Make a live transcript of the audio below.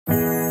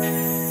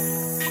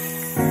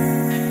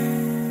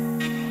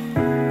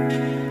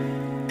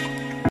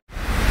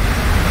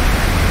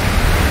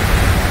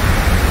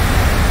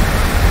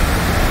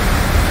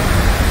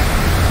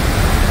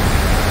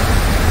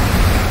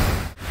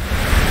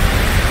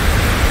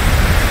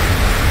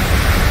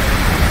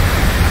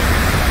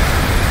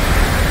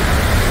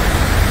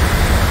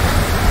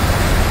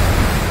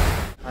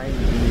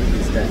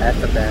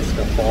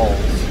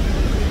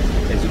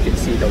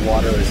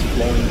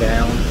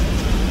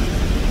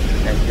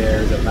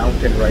there's a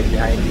mountain right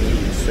behind me.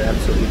 It's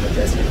absolutely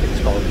majestic.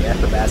 It's called the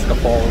Athabasca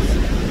Falls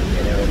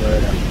in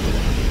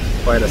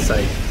Alberta. Quite a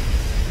sight.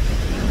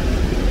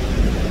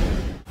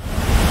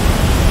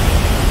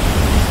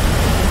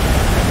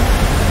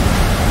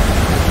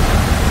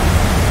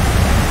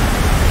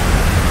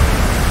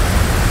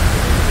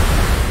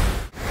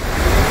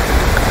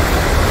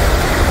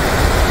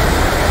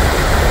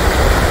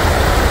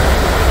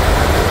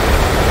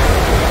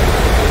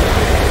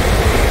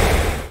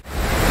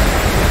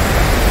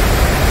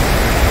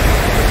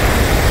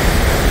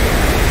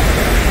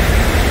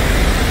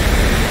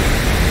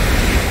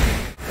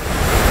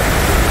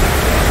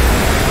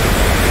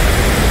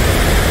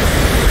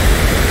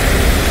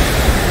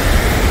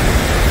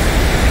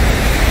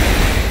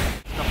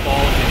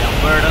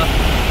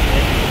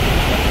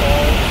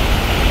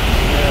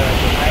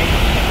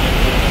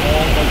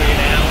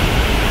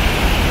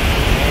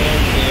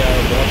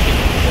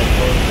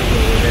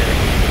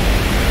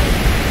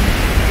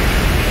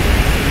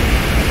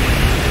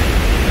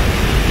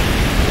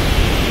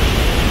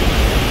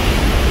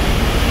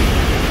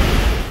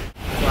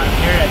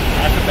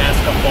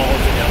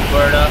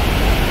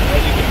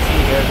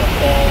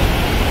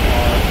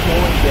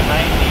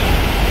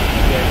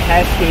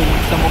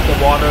 Some of the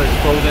water is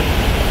frozen,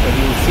 but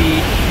you'll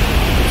see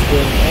it's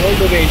going all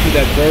the way to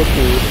that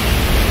whirlpool.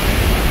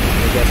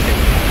 Majestic.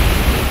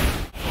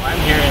 So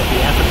I'm here at the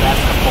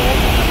Athabasca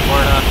Falls in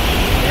Alberta.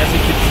 As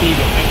you can see,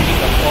 behind me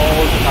the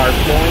falls are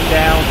flowing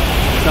down.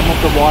 Some of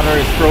the water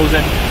is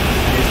frozen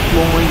and is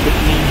flowing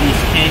between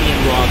these canyon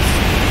rocks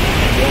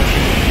and the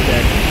ocean into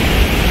that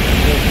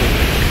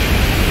whirlpool.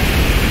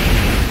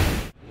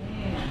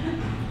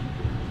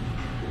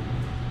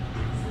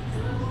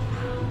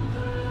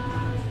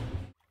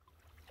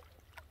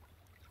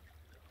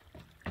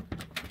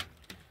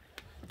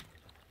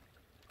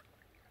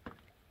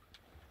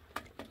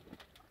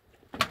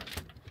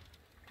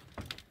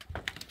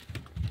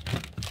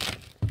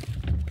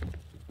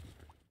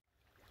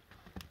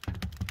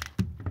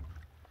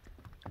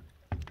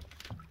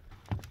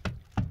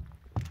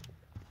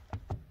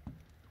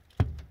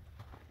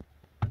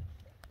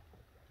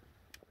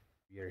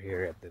 We are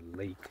here at the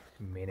Lake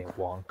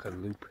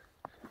Minnewanka Loop,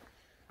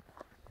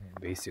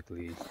 and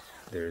basically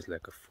there's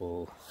like a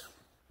full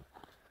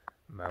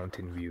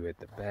mountain view at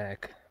the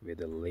back with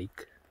a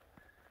lake.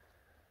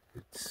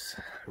 It's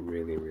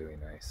really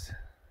nice,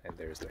 and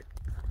there's like,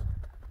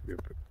 we're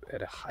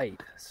at a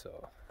height,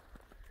 so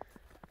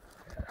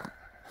yeah.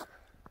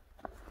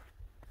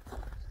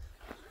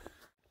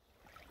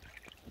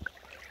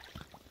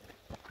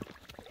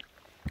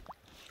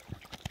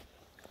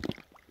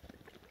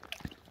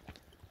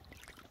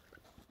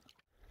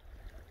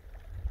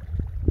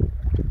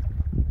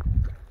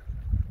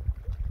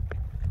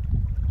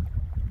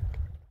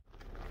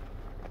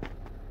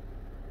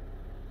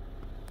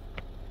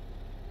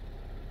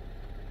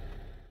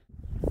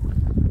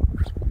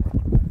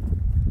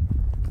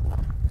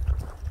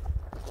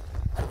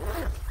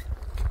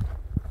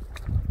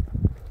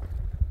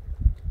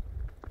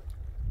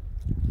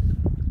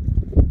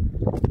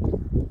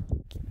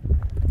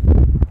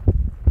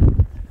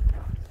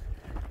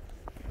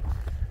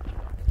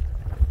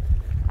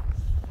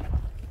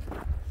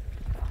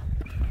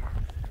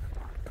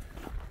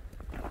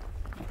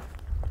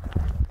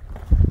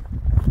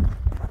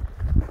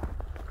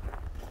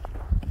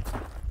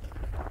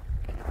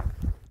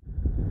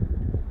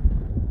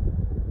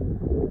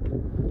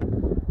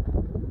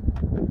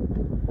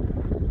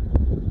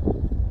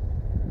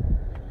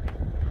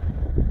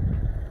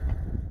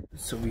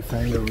 So we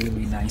found a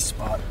really nice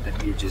spot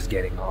that we're just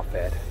getting off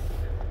at.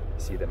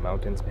 See the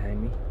mountains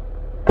behind me?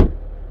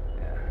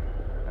 Yeah,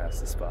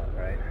 that's the spot,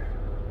 right?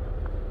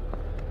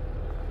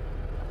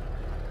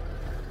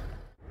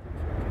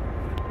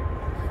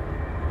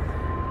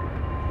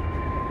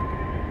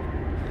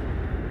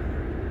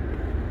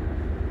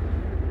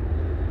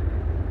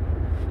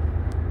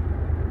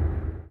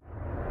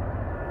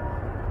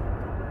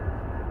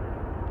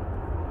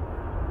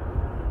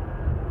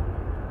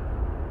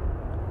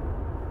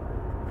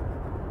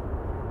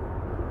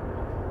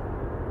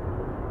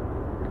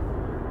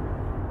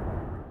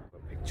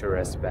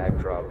 Picturesque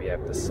backdrop. We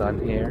have the sun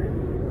here,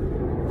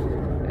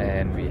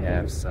 and we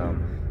have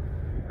some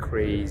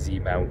crazy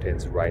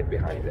mountains right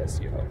behind us,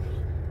 you know,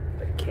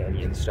 like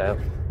canyon style.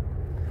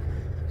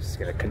 Just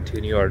gonna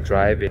continue our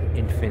drive in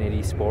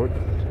Infinity Sport.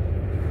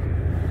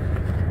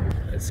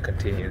 Let's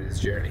continue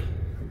this journey.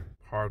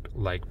 Parked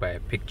like by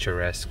a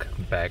picturesque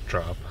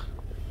backdrop.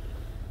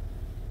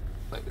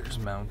 Like there's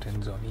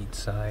mountains on each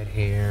side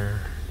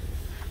here.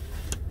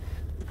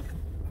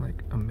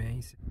 Like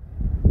amazing.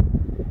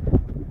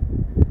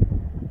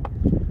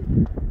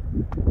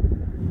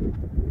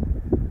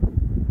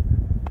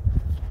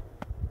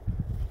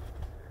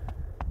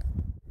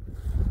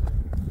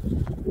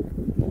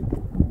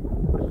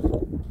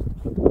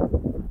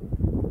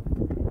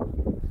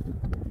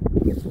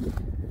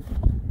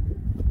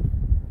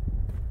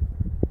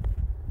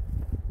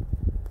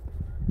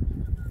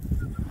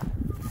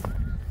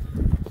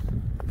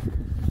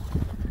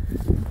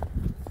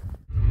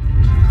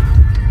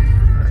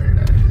 Very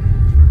nice.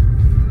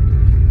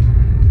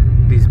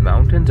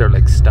 mountains are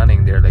like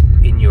stunning. They're like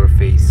in your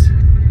face.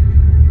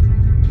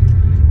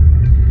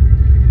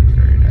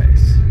 Very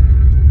nice.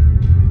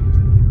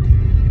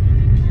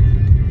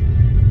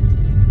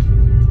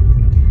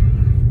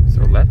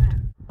 So left.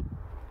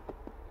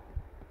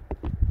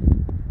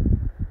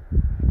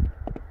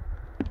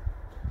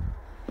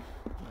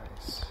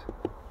 Nice.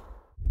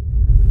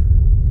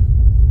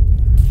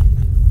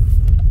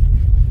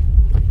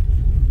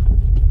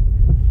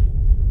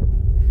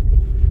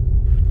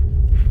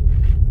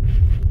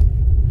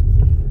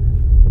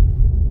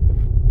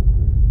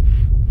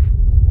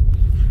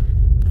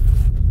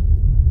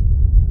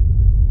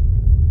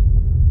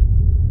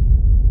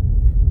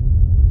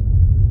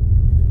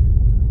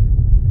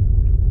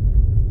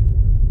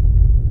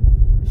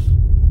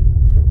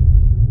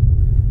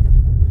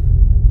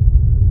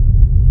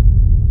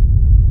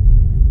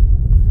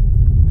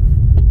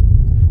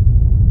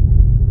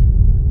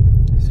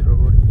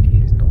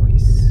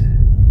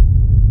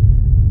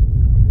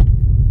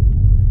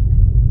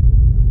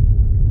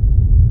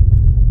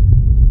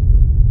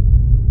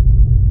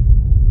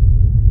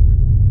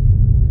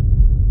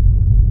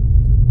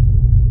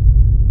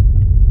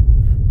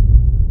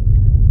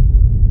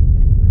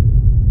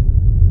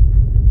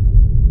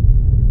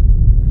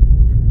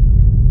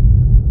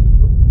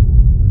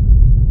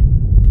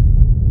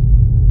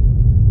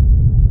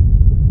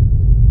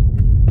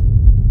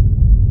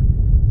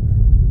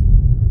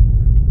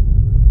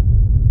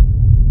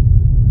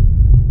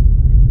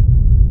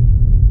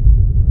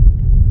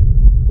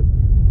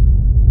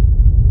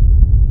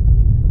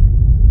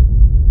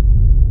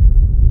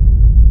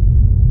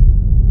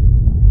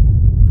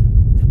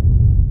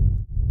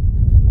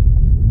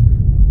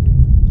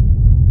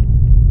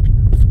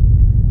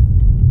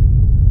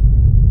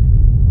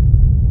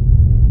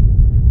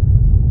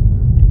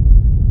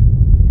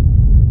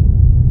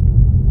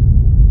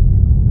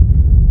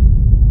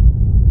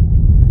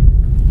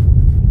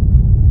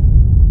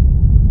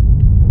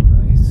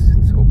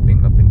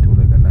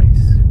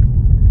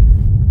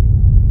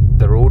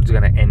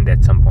 Gonna end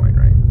at some point,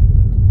 right?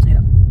 Yeah.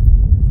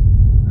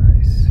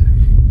 Nice.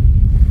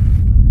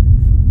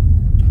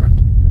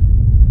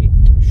 It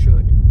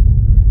should.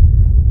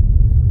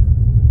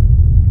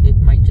 It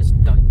might just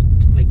like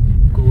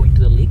go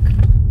into the lake.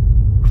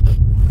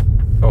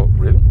 Oh,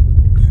 really?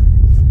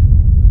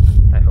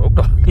 I hope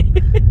not.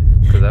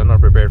 Because I'm not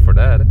prepared for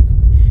that.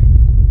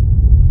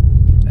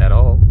 At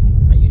all.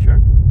 Are you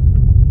sure?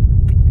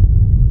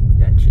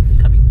 That should be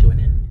coming to an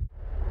end.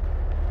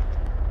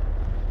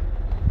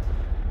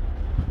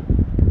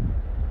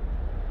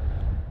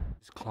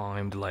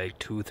 Climbed like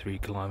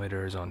 2-3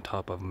 kilometers on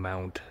top of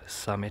Mount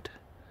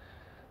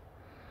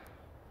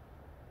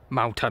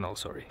Tunnel,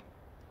 sorry.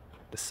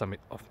 The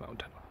summit of Mount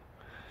Tunnel.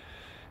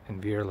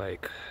 And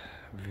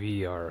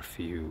we are a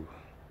few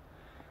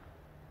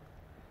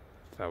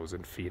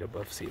thousand feet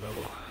above sea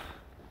level.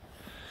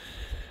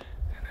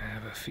 And I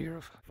have a fear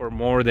of... For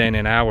more than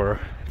an hour,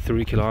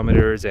 3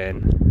 kilometers,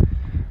 and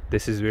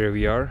this is where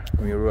we are.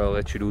 Miru, I'll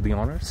let you do the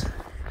honors.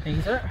 Thank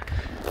you, sir.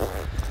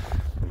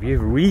 We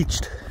have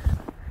reached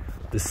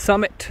the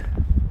summit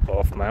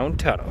of Mount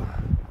Tunnel.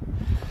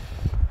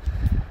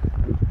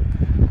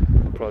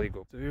 Probably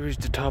go. So we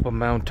reached the top of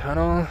Mount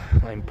Tunnel.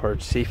 I'm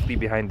perched safely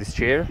behind this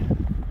chair.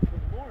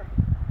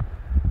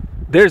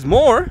 There's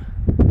more?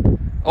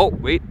 Oh,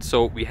 wait,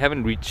 so we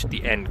haven't reached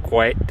the end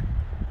quite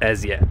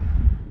as yet.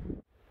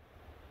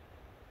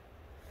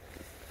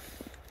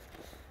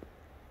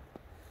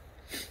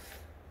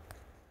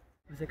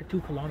 It's like a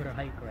 2-kilometer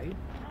hike, right?